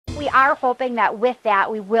We are hoping that with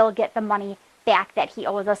that, we will get the money back that he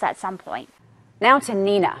owes us at some point. Now to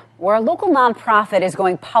Neenah, where a local nonprofit is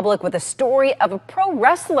going public with a story of a pro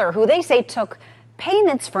wrestler who they say took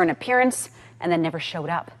payments for an appearance and then never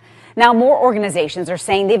showed up. Now more organizations are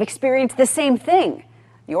saying they've experienced the same thing.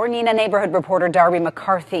 Your Neenah neighborhood reporter Darby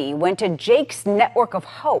McCarthy went to Jake's Network of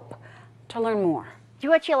Hope to learn more. Do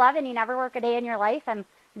what you love and you never work a day in your life, and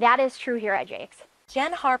that is true here at Jake's.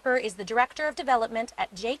 Jen Harper is the Director of Development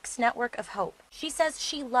at Jake's Network of Hope. She says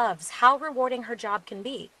she loves how rewarding her job can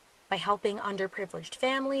be by helping underprivileged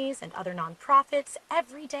families and other nonprofits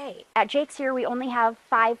every day. At Jake's here, we only have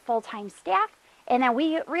 5 full-time staff, and then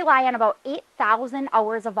we rely on about 8,000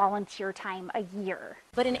 hours of volunteer time a year.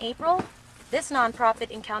 But in April, this nonprofit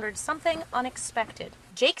encountered something unexpected.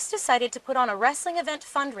 Jake's decided to put on a wrestling event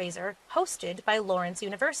fundraiser hosted by Lawrence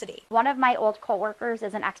University. One of my old coworkers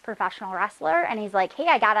is an ex-professional wrestler, and he's like, hey,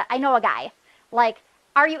 I know a guy. Like,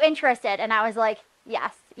 are you interested? And I was like,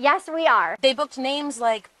 yes, we are. They booked names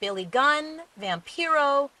like Billy Gunn,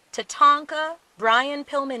 Vampiro, Tatanka, Brian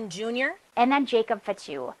Pillman Jr., and then Jacob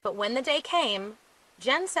Fatu. But when the day came,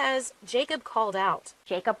 Jen says Jacob called out.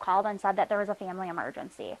 Jacob called and said that there was a family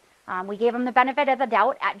emergency. We gave him the benefit of the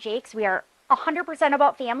doubt. At Jake's, we are 100%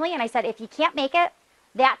 about family, and I said, if you can't make it,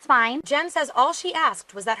 that's fine. Jen says all she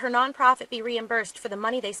asked was that her nonprofit be reimbursed for the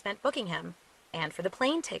money they spent booking him and for the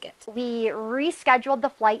plane ticket. We rescheduled the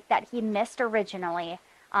flight that he missed originally,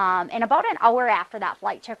 and about an hour after that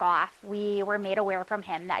flight took off, we were made aware from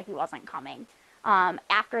him that he wasn't coming.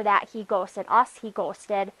 After that, he ghosted us, he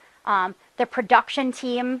ghosted the production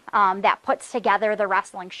team that puts together the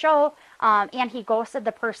wrestling show, and he ghosted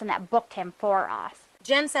the person that booked him for us.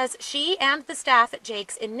 Jen says she and the staff at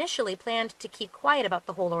Jake's initially planned to keep quiet about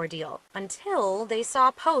the whole ordeal until they saw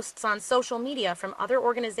posts on social media from other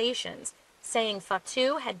organizations saying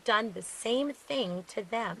Fatu had done the same thing to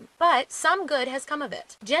them. But some good has come of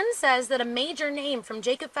it. Jen says that a major name from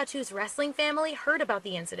Jacob Fatu's wrestling family heard about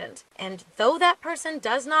the incident, and though that person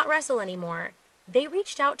does not wrestle anymore, they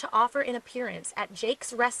reached out to offer an appearance at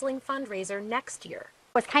Jake's wrestling fundraiser next year.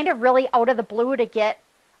 It was kind of really out of the blue to get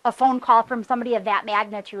a phone call from somebody of that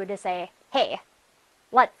magnitude to say, hey,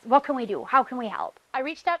 what can we do? How can we help? I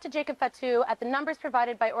reached out to Jacob Fatu at the numbers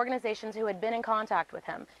provided by organizations who had been in contact with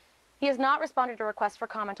him. He has not responded to requests for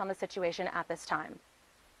comment on the situation at this time.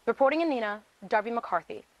 Reporting in Neenah, Darby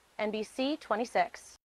McCarthy, NBC 26.